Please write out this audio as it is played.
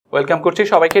Welcome করছি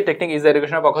সবাইকে technique easy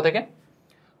এডুকেশনের পক্ষ থেকে।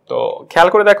 তো খেয়াল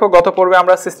করে দেখো, গত পর্বে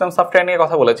আমরা সিস্টেম সফটওয়্যার নিয়ে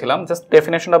কথা বলেছিলাম, জাস্ট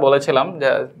ডেফিনেশনটা বলেছিলাম যে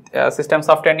সিস্টেম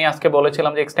সফটওয়্যার নিয়ে আজকে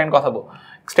বলেছিলাম যে এক্সটেন্ড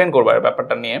করবার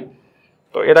ব্যাপারটা নিয়ে।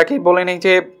 তো এটা কি বলে নেই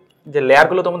যে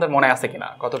লেয়ারগুলো তোমাদের মনে আছে কিনা,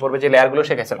 গত পর্বে যে লেয়ারগুলো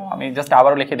শিখেছিলাম আমি জাস্ট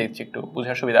আবারও লিখে দিচ্ছি একটু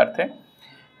বুঝার সুবিধার্থে।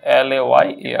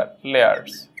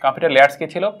 লেয়ার্স, কম্পিউটার লেয়ার্স কি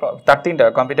ছিল? তার তিনটা,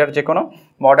 কম্পিউটার যে কোনো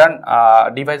মডার্ন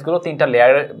ডিভাইসগুলো তিনটা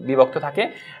লেয়ার বিভক্ত থাকে।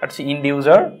 একটা হচ্ছে ইন্ড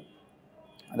ইউজার,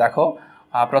 দেখো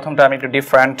প্রথমটা আমি একটু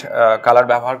ডিফারেন্ট কালার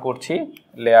ব্যবহার করছি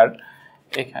লেয়ার।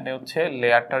 এখানে হচ্ছে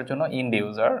লেয়ারটার জন্য ইন্ড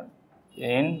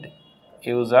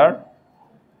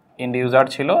ইউজার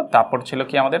ছিল। তারপর ছিল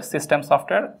কি আমাদের system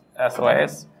software,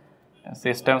 SOS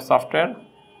system software,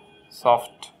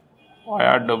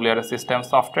 WR system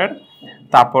software.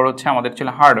 তারপর হচ্ছে আমাদের ছিল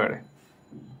হার্ডওয়্যার,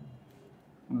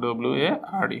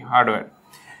 WARD হার্ডওয়্যার।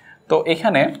 তো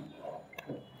এখানে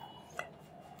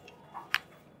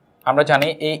আমরা জানি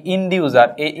এই ইন্ড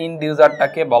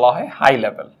ইউজারটাকে বলা হয় হাই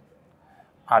লেভেল,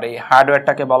 আর এই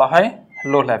হার্ডওয়্যারটাকে বলা হয়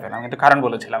লো লেভেল। আমি কিন্তু কারণ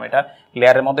বলেছিলাম এটা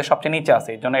লেয়ারের মধ্যে সবচেয়ে নিচে আছে,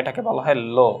 এই জন্য এটাকে বলা হয়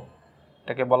লো,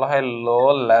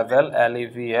 লেভেল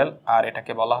LEVL, আর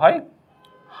এটাকে বলা হয়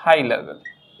হাই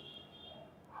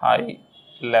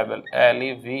লেভেল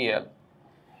LEVL।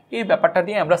 এই ব্যাপারটা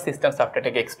দিয়ে আমরা সিস্টেম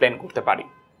সফটওয়্যারটাকে এক্সপ্লেন করতে পারি।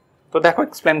 তো দেখো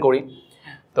এক্সপ্লেন করি।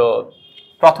 তো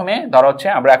প্রথমে ধরো হচ্ছে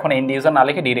আমরা এখন ইন্ড ইউজার না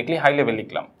লিখে ডিরেক্টলি হাই লেভেল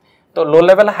লিখলাম। তো লো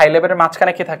লেভেল হাই লেভেলের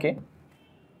মাঝখানে কি থাকে?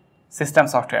 সিস্টেম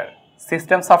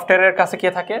সফটওয়্যারের কাছে কি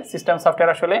থাকে? সিস্টেম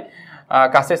সফটওয়্যারের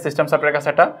কাছে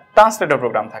একটা ট্রান্সলেটর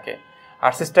প্রোগ্রাম থাকে।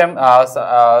 আর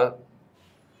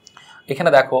এখানে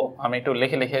দেখো আমি একটু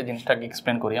লিখে জিনিসটাকে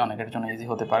এক্সপ্লেন করি, অনেকের জন্য ইজি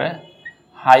হতে পারে।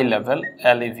 High level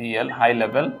LEVL, high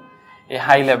level. এই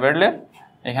হাই লেভেলের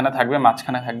এখানে থাকবে,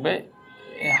 মাঝখানে থাকবে,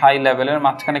 এই হাই লেভেলের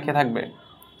মাঝখানে কি থাকবে?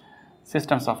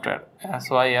 System software,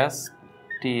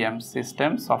 SYSTM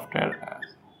system software,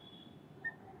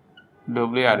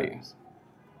 WRE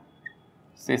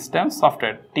system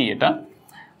software টি এটা।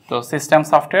 তো সিস্টেম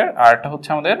সফটওয়্যার, আর এটা হচ্ছে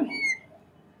আমাদের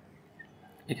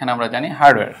এখানে আমরা জানি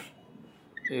হার্ডওয়্যার,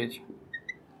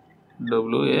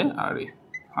 WARE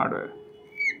হার্ডওয়্যার।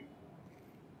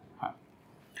 হ্যাঁ,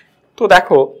 তো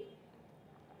দেখো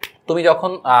তুমি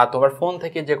যখন তোমার ফোন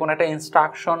থেকে যে কোনো একটা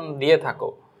ইনস্ট্রাকশন দিয়ে থাকো,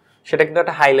 সেটা কিন্তু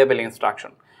একটা হাই লেভেল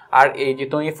ইনস্ট্রাকশন। আর এই যে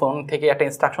তুমি ফোন থেকে একটা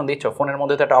ইনস্ট্রাকশন দিচ্ছ, ফোনের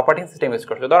মধ্যে তো একটা অপারেটিং সিস্টেম ইউজ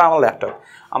করছো। ধরো আমার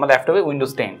ল্যাপটপে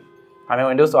উইন্ডোজ 10, আমি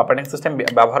উইন্ডোজ অপারেটিং সিস্টেম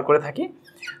ব্যবহার করে থাকি।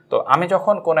 তো আমি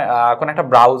যখন কোনো একটা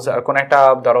ব্রাউজার, কোনো একটা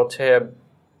ধরো হচ্ছে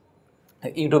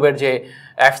ইউটিউবের যে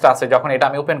অ্যাপসটা আছে, যখন এটা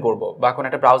আমি ওপেন করব বা কোনো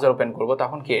একটা ব্রাউজার ওপেন করব,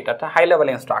 তখন কি এটা একটা হাই লেভেল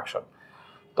ইনস্ট্রাকশন।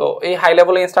 তো এই হাই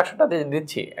লেভেল ইনস্ট্রাকশনটা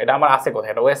দিচ্ছি, এটা আমার আছে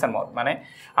কোথায়? এটা ওএসএন মোড, মানে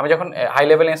আমি যখন হাই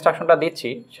লেভেল ইনস্ট্রাকশনটা দিচ্ছি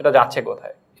সেটা যাচ্ছে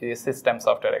কোথায়? সিস্টেম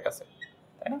সফটওয়্যারের কাছে,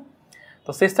 তাই না?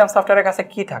 তো সিস্টেম সফটওয়্যারের কাছে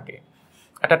কি থাকে?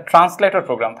 একটা ট্রান্সলেটর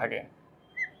প্রোগ্রাম থাকে,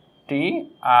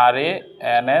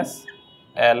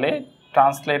 TRANSLA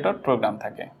ট্রান্সলেটর প্রোগ্রাম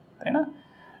থাকে, তাই না?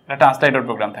 একটা ট্রান্সলেটর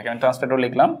প্রোগ্রাম থাকে, আমি ট্রান্সলেটর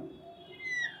লিখলাম,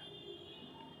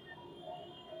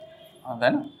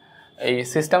 তাই না? এই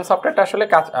সিস্টেম সফটওয়্যারটা আসলে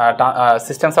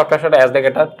অ্যাজ লাইক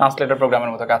একটা ট্রান্সলেটর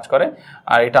প্রোগ্রামের মতো কাজ করে।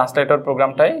 আর এই ট্রান্সলেটর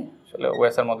প্রোগ্রামটাই আসলে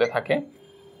ওএসের মধ্যে থাকে।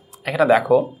 এখানে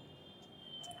দেখো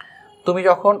তুমি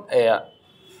যখন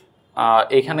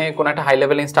এখানে কোনো একটা হাই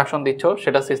লেভেল ইনস্ট্রাকশন দিচ্ছ,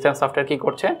 সেটা সিস্টেম সফটওয়্যার কি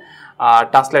করছে?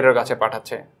 ট্রান্সলেটর কাছে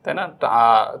পাঠাচ্ছে, তাই না?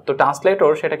 তো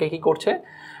ট্রান্সলেটর সেটাকে কি করছে?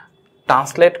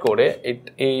 ট্রান্সলেট করে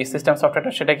এই সিস্টেম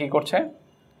সফটওয়্যারটা সেটা কি করছে?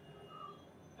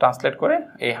 ট্রান্সলেট করে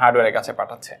এই হার্ডওয়্যারের কাছে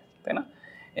পাঠাচ্ছে, তাই না?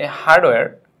 এই হার্ডওয়্যার,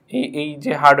 এই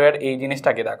হার্ডওয়্যার, এই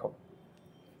জিনিসটাকে দেখো,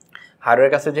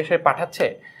 হার্ডওয়্যার কাছে যে সে পাঠাচ্ছে,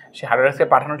 সে হার্ডওয়্যার কাছে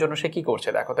পাঠানোর জন্য সে কি করছে?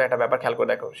 দেখো তো একটা ব্যাপার খেয়াল করে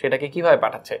দেখো, সেটাকে কিভাবে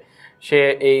পাঠাচ্ছে। সে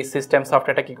এই সিস্টেম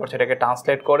সফটওয়্যারটা কি করছে? এটাকে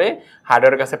ট্রান্সলেট করে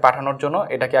হার্ডওয়্যারের কাছে পাঠানোর জন্য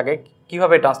এটাকে আগে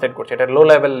কিভাবে ট্রান্সলেট করছে? এটা লো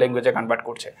লেভেল ল্যাঙ্গুয়েজে কনভার্ট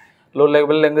করছে, লো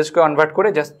লেভেল ল্যাঙ্গুয়েজকে কনভার্ট করে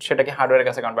জাস্ট সেটাকে হার্ডওয়্যারের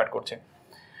কাছে কনভার্ট করছে।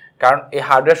 কারণ এই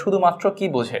হার্ডওয়্যার শুধুমাত্র কি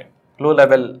বোঝে? লো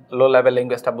লেভেল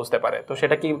ল্যাঙ্গুয়েজটা বুঝতে পারে। তো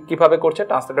সেটা কিভাবে করছে?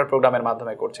 ট্রান্সলেটর প্রোগ্রামের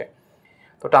মাধ্যমে করছে।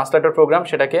 তো ট্রান্সলেটর প্রোগ্রাম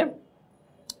সেটাকে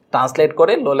ট্রান্সলেট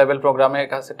করে লো লেভেল প্রোগ্রামের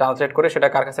কাছে ট্রান্সলেট করে সেটা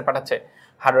কার কাছে পাঠাচ্ছে?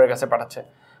 হার্ডওয়্যারের কাছে পাঠাচ্ছে।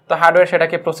 তো হার্ডওয়্যার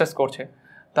সেটাকে প্রসেস করছে।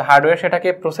 তো হার্ডওয়্যার সেটাকে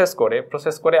প্রসেস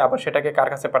করে আবার সেটাকে কার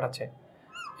কাছে পাঠাচ্ছে?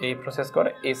 এই প্রসেস করে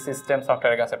এই সিস্টেম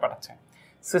সফটওয়্যারের কাছে পাঠাচ্ছে।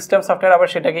 সিস্টেম সফটওয়্যার আবার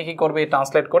সেটাকে কি করবে?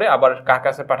 ট্রান্সলেট করে আবার কার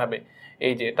কাছে পাঠাবে?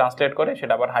 এই যে ট্রান্সলেট করে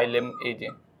সেটা আবার হাই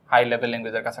লেভেল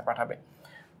ল্যাঙ্গুয়েজের কাছে পাঠাবে,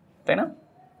 তাই না?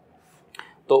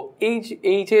 তো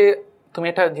এই যে তুমি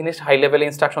একটা জিনিস হাই লেভেল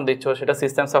ইনস্ট্রাকশন দিচ্ছ, সেটা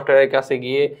সিস্টেম সফটওয়্যারের কাছে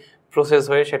গিয়ে প্রসেস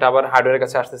হয়ে সেটা আবার হার্ডওয়্যারের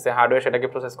কাছে আসতেছে, হার্ডওয়্যার সেটাকে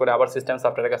প্রসেস করে আবার সিস্টেম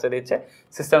সফটওয়্যারের কাছে দিচ্ছে,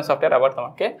 সিস্টেম সফটওয়্যার আবার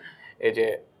তোমাকে এই যে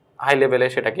হাই লেভেলে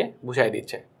সেটাকে বুঝাই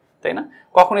দিচ্ছে, তাই না?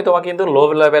 কখনই তোমাকে কিন্তু লো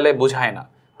লেভেলে বুঝায় না,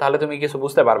 তাহলে তুমি কিছু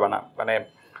বুঝতে পারবে না। মানে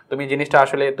তুমি জিনিসটা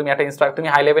আসলে তুমি তুমি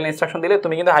হাই লেভেল ইনস্ট্রাকশন দিলে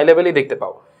তুমি কিন্তু হাই লেভেলই দেখতে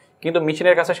পাও, কিন্তু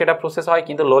মেশিনের কাছে সেটা প্রসেস হয়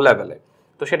কিন্তু লো লেভেলে।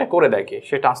 তো সেটা করে দেয় কি,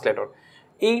 সে ট্রান্সলেটর।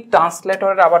 এই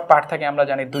ট্রান্সলেটরের আবার পার্ট থাকে আমরা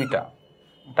জানি দুইটা।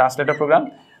 ট্রান্সলেটর প্রোগ্রাম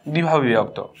দুইভাবে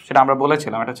বিভক্ত, সেটা আমরা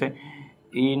বলেছিলাম। এটা হচ্ছে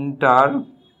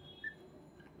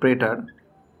ইন্টারপ্রেটার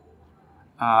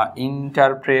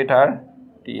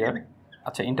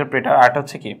আচ্ছা ইন্টারপ্রেটার, আর এটা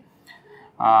হচ্ছে কি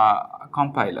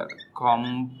কম্পাইলার।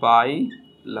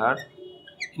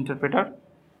 ইন্টারপ্রেটার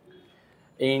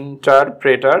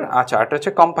আচ্ছা, এটা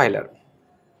হচ্ছে কম্পাইলার।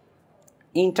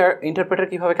 ইন্টারপ্রেটার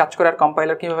কিভাবে কাজ করে আর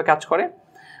কম্পাইলার কিভাবে কাজ করে?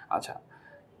 আচ্ছা,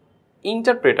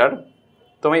 ইন্টারপ্রেটার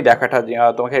তুমি দেখাটা,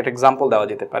 তোমাকে একটা এক্সাম্পল দেওয়া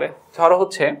যেতে পারে। ধরো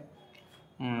হচ্ছে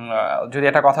যদি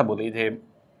একটা কথা বলি যে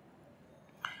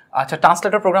আচ্ছা,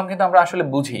 ট্রান্সলেটর প্রোগ্রাম কিন্তু আমরা আসলে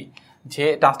বুঝি যে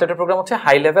ট্রান্সলেটর প্রোগ্রাম হচ্ছে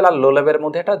হাই লেভেল আর লো লেভেলের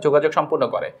মধ্যে একটা যোগাযোগ সম্পূর্ণ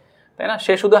করে, তাই না?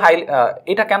 সে শুধু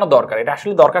এটা কেন দরকার, এটা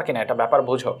আসলে দরকার কিনা এটা ব্যাপার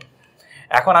বোঝো।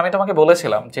 এখন আমি তোমাকে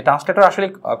বলেছিলাম যে ট্রান্সলেটর আসলে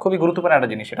খুবই গুরুত্বপূর্ণ একটা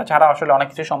জিনিস, এটা ছাড়া আসলে অনেক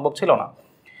কিছু সম্ভব ছিল না।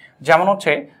 যেমন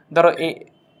হচ্ছে ধরো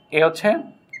এ হচ্ছে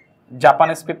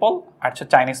জাপানিজ পিপল আর হচ্ছে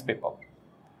চাইনিজ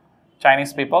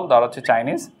পিপল, ধরো হচ্ছে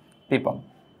চাইনিজ পিপল,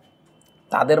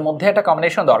 তাদের মধ্যে একটা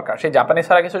কম্বিনেশন দরকার। সে জাপানিজ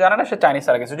ছাড়া কিছু জানে না, সে চাইনিজ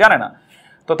ছাড়া কিছু জানে না।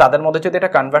 তো তাদের মধ্যে যদি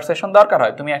একটা কনভারসেশন দরকার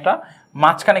হয়, তুমি একটা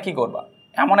মাঝখানে কি করবা,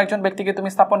 এমন একজন ব্যক্তিকে তুমি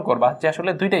স্থাপন করবা যে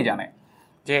আসলে দুইটাই জানে,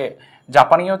 যে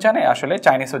জাপানিও জানে আসলে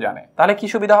চাইনিজও জানে। তাহলে কি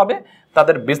সুবিধা হবে,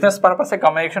 তাদের বিজনেস পারপাসে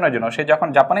কমিউনিকেশনের জন্য সে যখন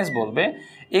জাপানিজ বলবে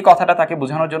এই কথাটা তাকে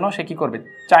বোঝানোর জন্য সে কি করবে,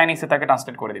 চাইনিজে তাকে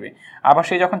ট্রান্সলেট করে দিবে। আবার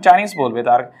সে যখন চাইনিজ বলবে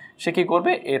সে কি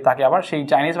করবে, তাকে আবার সেই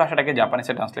চাইনিজ ভাষাটাকে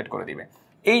জাপানিজে ট্রান্সলেট করে দিবে।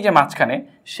 এই যে মাঝখানে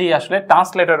সেই আসলে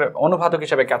ট্রান্সলেটরের অনুবাদক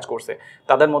হিসেবে কাজ করছে,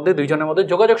 তাদের মধ্যে দুইজনের মধ্যে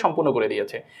যোগাযোগ সম্পূর্ণ করে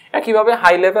দিয়েছে। একইভাবে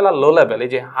হাই লেভেল আর লো লেভেল, এই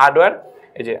যে হার্ডওয়্যার,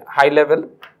 এই যে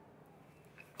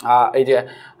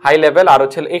হাই লেভেল আর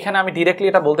হচ্ছে এখানে আমি ডিরেক্টলি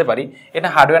এটা বলতে পারি, এটা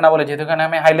হার্ডওয়্যার না বলে, যেহেতু এখানে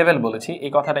আমি হাই লেভেল বলেছি,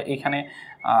 এই কথাটা এখানে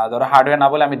ধরো হার্ডওয়্যার না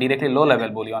বলে আমি ডিরেক্টলি লো লেভেল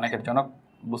বলি, অনেকের জন্য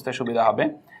বুঝতে সুবিধা হবে।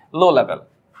 লো লেভেল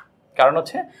কারণ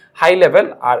হচ্ছে হাই লেভেল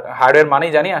আর হার্ডওয়্যার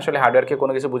মানেই জানি আসলে হার্ডওয়্যারকে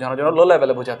কোনো কিছু বোঝানোর জন্য লো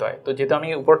লেভেলে বোঝাতে হয়। তো যেহেতু আমি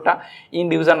উপরটা ইন্ড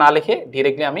ইউজার না লিখে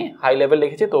ডিরেক্টলি আমি হাই লেভেল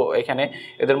লিখেছি, তো এখানে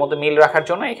এদের মধ্যে মিল রাখার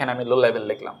জন্য এখানে আমি লো লেভেল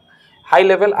লিখলাম। হাই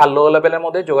লেভেল আর লো লেভেলের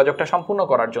মধ্যে যোগাযোগটা সম্পূর্ণ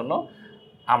করার জন্য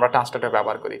আমরা ট্রান্সলেটর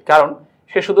ব্যবহার করি, কারণ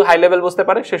সে শুধু হাই লেভেল বুঝতে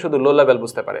পারে, সে শুধু লো লেভেল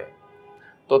বুঝতে পারে।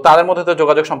 তো তাদের মধ্যে তো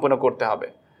যোগাযোগ সম্পূর্ণ করতে হবে।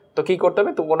 তো কি করতে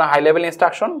হবে, তো কোনো হাই লেভেল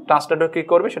ইনস্ট্রাকশন ট্রান্সলেটর কি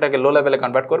করবে, সেটাকে লো লেভেলে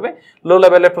কনভার্ট করবে, লো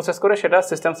লেভেলে প্রসেস করে সেটা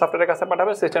সিস্টেম সফটওয়্যারের কাছে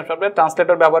পাঠাবে, সিস্টেম সফটওয়্যার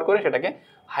ট্রান্সলেটর ব্যবহার করে সেটাকে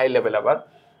হাই লেভেলে আবার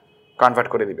কনভার্ট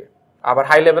করে দিবে। আবার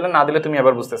হাই লেভেলে না দিলে তুমি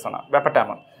আবার বুঝতেছো না, ব্যাপারটা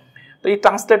এমন। তো এই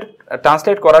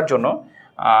ট্রান্সলেট করার জন্য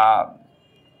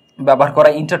ব্যবহার করা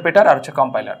ইন্টারপ্রেটার আর হচ্ছে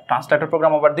কম্পাইলার। ট্রান্সলেটর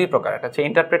প্রোগ্রাম আবার দুই প্রকার, একটা হচ্ছে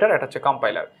ইন্টারপ্রেটার, একটা হচ্ছে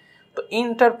কম্পাইলার। তো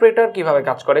ইন্টারপ্রেটার কিভাবে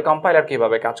কাজ করে, কম্পাইলার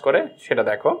কিভাবে কাজ করে সেটা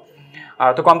দেখো।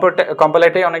 তো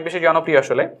কম্পাইলারটাই অনেক বেশি জনপ্রিয়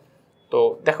আসলে। তো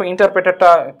দেখো ইন্টারপ্রেটারটা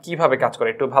কিভাবে কাজ করে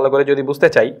একটু ভালো করে যদি বুঝতে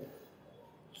চাই,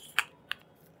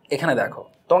 এখানে দেখো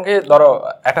তোমাকে ধরো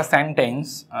একটা সেন্টেন্স,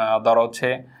 ধরো হচ্ছে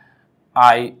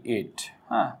আই ইট,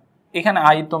 হ্যাঁ, এখানে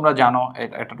আই তোমরা জানো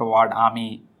এটা একটা ওয়ার্ড, আমি,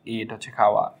 ইট হচ্ছে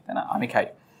খাওয়া, তাই না, আমি খাই।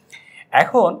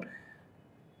 এখন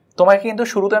তোমাকে কিন্তু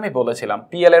শুরুতে আমি বলেছিলাম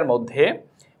পিএল এর মধ্যে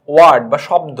ওয়ার্ড বা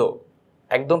শব্দ,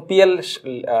 একদম পিএল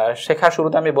শেখার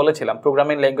শুরুতে আমি বলেছিলাম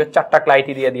প্রোগ্রামিং ল্যাঙ্গুয়েজ 4টা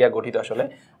ক্রাইটেরিয়া দিয়ে গঠিত। আসলে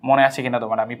মনে আছে কিনা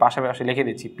তোমার, আমি পাশাপাশি লিখে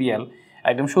দিচ্ছি। পিএল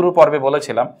একদম শুরুর পর্বে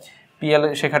বলেছিলাম পিএল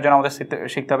শেখার জন্য আমাদের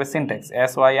শিখতে হবে সিনট্যাক্স,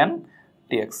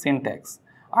 SYNTX সিনট্যাক্স।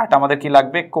 আরটা আমাদের কি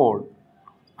লাগবে, কোড।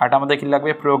 আরটা আমাদের কি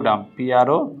লাগবে, প্রোগ্রাম,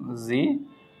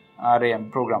 PROGRAM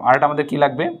প্রোগ্রাম। আরটা আমাদের কি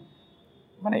লাগবে,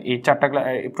 মানে এই 4টা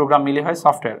প্রোগ্রাম মিলে হয়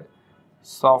সফটওয়্যার।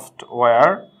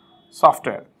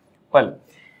 ওয়েল,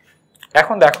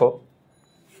 এখন দেখো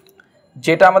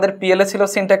যেটা আমাদের পিএলএ ছিল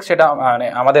সিনট্যাক্স, সেটা মানে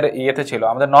আমাদের ইয়েতে ছিল,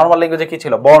 আমাদের নর্মাল ল্যাঙ্গুয়েজে কি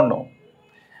ছিল, বর্ণ।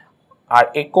 আর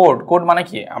এই কোড মানে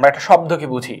কি, আমরা একটা শব্দকে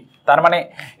বুঝি। তার মানে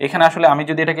এখানে আসলে আমি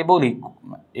যদি এটাকে বলি,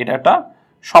 এটা একটা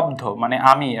শব্দ, মানে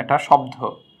আমি একটা শব্দ,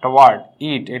 একটা ওয়ার্ড,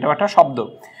 ইট এটাও একটা শব্দ।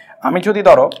 আমি যদি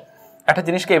ধরো একটা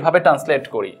জিনিসকে এভাবে ট্রান্সলেট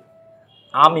করি,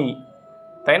 আমি,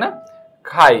 তাই না,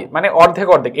 খাই, মানে অর্ধেক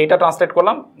এইটা ট্রান্সলেট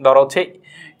করলাম। ধরো হচ্ছে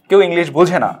কেউ ইংলিশ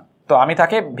বোঝে না, তো আমি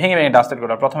তাকে ভেঙে ট্রান্সলেট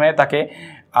করলাম। প্রথমে তাকে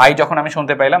আই যখন আমি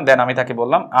শুনতে পাইলাম, দেন আমি তাকে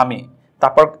বললাম আমি,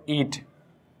 তারপর ইট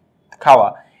খাওয়া।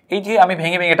 এই যে আমি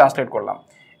ভেঙে ট্রান্সলেট করলাম,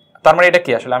 তার মানে এটা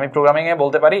কি, আসলে আমি প্রোগ্রামিংয়ে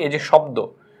বলতে পারি এই যে শব্দ,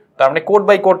 তার মানে কোড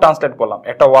বাই কোড ট্রান্সলেট করলাম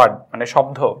একটা ওয়ার্ড, মানে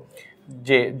শব্দ।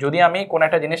 যে যদি আমি কোনো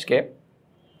একটা জিনিসকে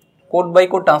কোড বাই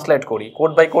কোড ট্রান্সলেট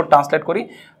করি,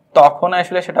 তখন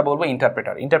আসলে সেটা বলবো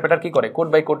ইন্টারপ্রেটার কি করে, কোড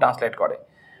বাই কোড ট্রান্সলেট করে।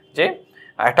 যে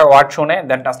একটা ওয়ার্ড শুনে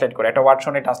দেন ট্রান্সলেট করে, একটা ওয়ার্ড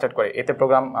শুনে ট্রান্সলেট করে, এতে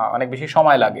প্রোগ্রাম অনেক বেশি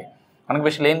সময় লাগে, অনেক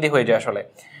বেশি লেন্দি হয়ে যায় আসলে।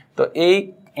 তো এই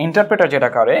ইন্টারপ্রেটার যেটা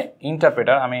করে,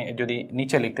 ইন্টারপ্রেটার আমি যদি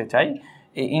নিচে লিখতে চাই,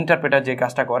 এই ইন্টারপ্রেটার যে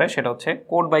কাজটা করে সেটা হচ্ছে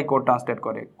কোড বাই কোড ট্রান্সলেট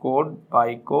করে, কোড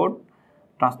বাই কোড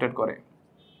ট্রান্সলেট করে,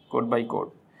 কোড বাই কোড।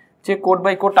 যে কোড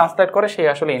বাই কোড ট্রান্সলেট করে সে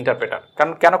আসলে ইন্টারপ্রেটার।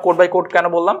 কারণ কেন কোড বাই কোড কেন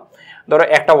বললাম, ধরো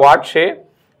একটা ওয়ার্ড সে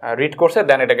রিড করছে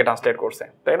দেন এটাকে ট্রান্সলেট করছে,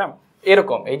 তাই না?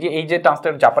 এরকম এই যে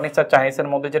ট্রান্সলেট জাপানিজ আর চাইনিজের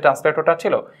মধ্যে যে ট্রান্সলেটরটা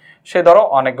ছিল সে ধরো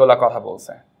অনেকগুলা কথা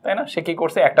বলছে, তাই না? সে কি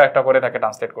করছে, একটা একটা করে তাকে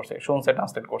ট্রান্সলেট করছে, শুনছে,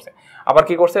 ট্রান্সলেট করছে। আবার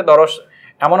কি করছে, ধরো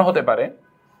এমনও হতে পারে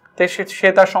যে সে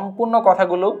তার সম্পূর্ণ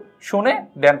কথাগুলো শুনে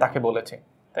দেন তাকে বলেছে,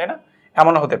 তাই না?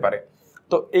 এমনও হতে পারে।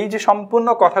 তো এই যে সম্পূর্ণ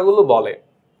কথাগুলো বলে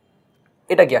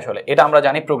এটা কি আসলে, এটা আমরা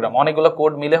জানি প্রোগ্রাম, অনেকগুলো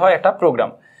কোড মিলে হয় একটা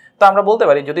প্রোগ্রাম। তো আমরা বলতে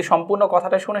পারি যদি সম্পূর্ণ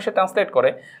কথাটা শুনে সে ট্রান্সলেট করে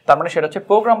তার মানে সেটা হচ্ছে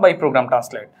প্রোগ্রাম বাই প্রোগ্রাম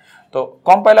ট্রান্সলেট। তো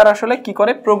কম্পাইলার আসলে কি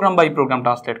করে, প্রোগ্রাম বাই প্রোগ্রাম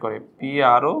ট্রান্সলেট করে,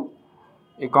 PRO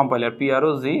এই compiler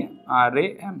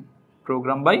PROGRAM,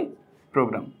 programme by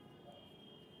program.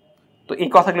 তো এই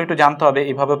কথাগুলো একটু জানতে হবে,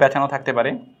 এইভাবে পেঁচানো থাকতে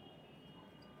পারে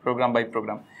প্রোগ্রাম বাই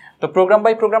প্রোগ্রাম। তো প্রোগ্রাম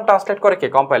বাই প্রোগ্রাম ট্রান্সলেট করে কে,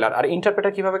 কম্পাইলার। আর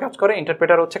ইন্টারপ্রেটার কিভাবে কাজ করে,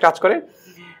 ইন্টারপ্রেটার হচ্ছে কাজ করে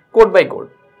কোড বাই কোড।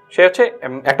 সে হচ্ছে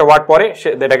একটা ওয়ার্ড পরে সে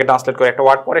এটাকে ট্রান্সলেট করে, একটা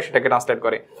ওয়ার্ড পরে সেটাকে ট্রান্সলেট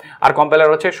করে। আর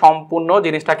কম্পাইলার হচ্ছে সম্পূর্ণ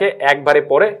জিনিসটাকে একবারে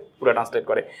পরে পুরো ট্রান্সলেট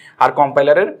করে। আর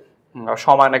কম্পাইলারের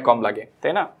সময় অনেক কম লাগে,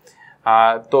 তাই না?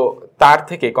 তো তার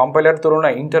থেকে কম্পাইলার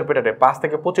তুলনায় ইন্টারপ্রেটারে 5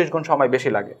 থেকে 25 গুণ সময় বেশি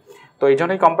লাগে। তো এই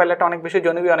জন্যই কম্পাইলারটা অনেক বেশি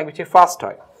জনবী, অনেক বেশি ফাস্ট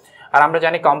হয়। আর আমরা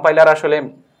জানি কম্পাইলার আসলে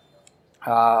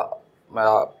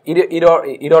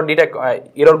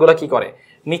ইররগুলো কি করে,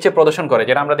 নিচে প্রদর্শন করে,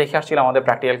 যেটা আমরা দেখে আসছিলাম আমাদের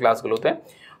প্র্যাকটিক্যাল ক্লাসগুলোতে।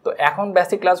 তো এখন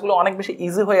বেসিক ক্লাসগুলো অনেক বেশি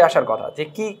ইজি হয়ে আসার কথা, যে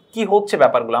কি হচ্ছে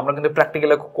ব্যাপারগুলো আমরা কিন্তু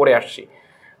প্র্যাকটিক্যালে করে আসছি,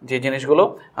 যে জিনিসগুলো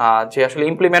যে আসলে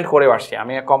ইমপ্লিমেন্ট করে আসছি।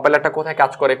 আমি কম্পাইলারটা কোথায়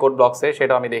কাজ করে কোড ব্লকসে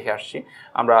সেটাও আমি দেখে আসছি,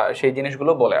 আমরা সেই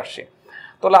জিনিসগুলো বলে আসছি।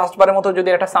 তো লাস্টবারের মতো যদি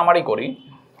একটা সামারি করি,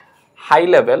 হাই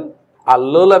লেভেল আর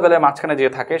লো লেভেলের মাঝখানে যে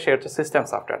থাকে সে হচ্ছে সিস্টেম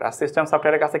সফটওয়্যার। আর সিস্টেম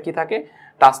সফটওয়্যারের কাছে কি থাকে,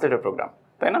 ট্রান্সলেটর প্রোগ্রাম,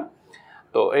 তাই না?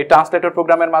 তো এই ট্রান্সলেটর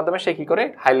প্রোগ্রামের মাধ্যমে সে কি করে,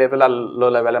 হাই লেভেল আর লো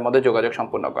লেভেলের মধ্যে যোগাযোগ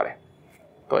সম্পূর্ণ করে।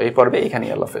 তো এই পর্বে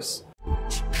এখানেই, আল্লাহ হাফেজ।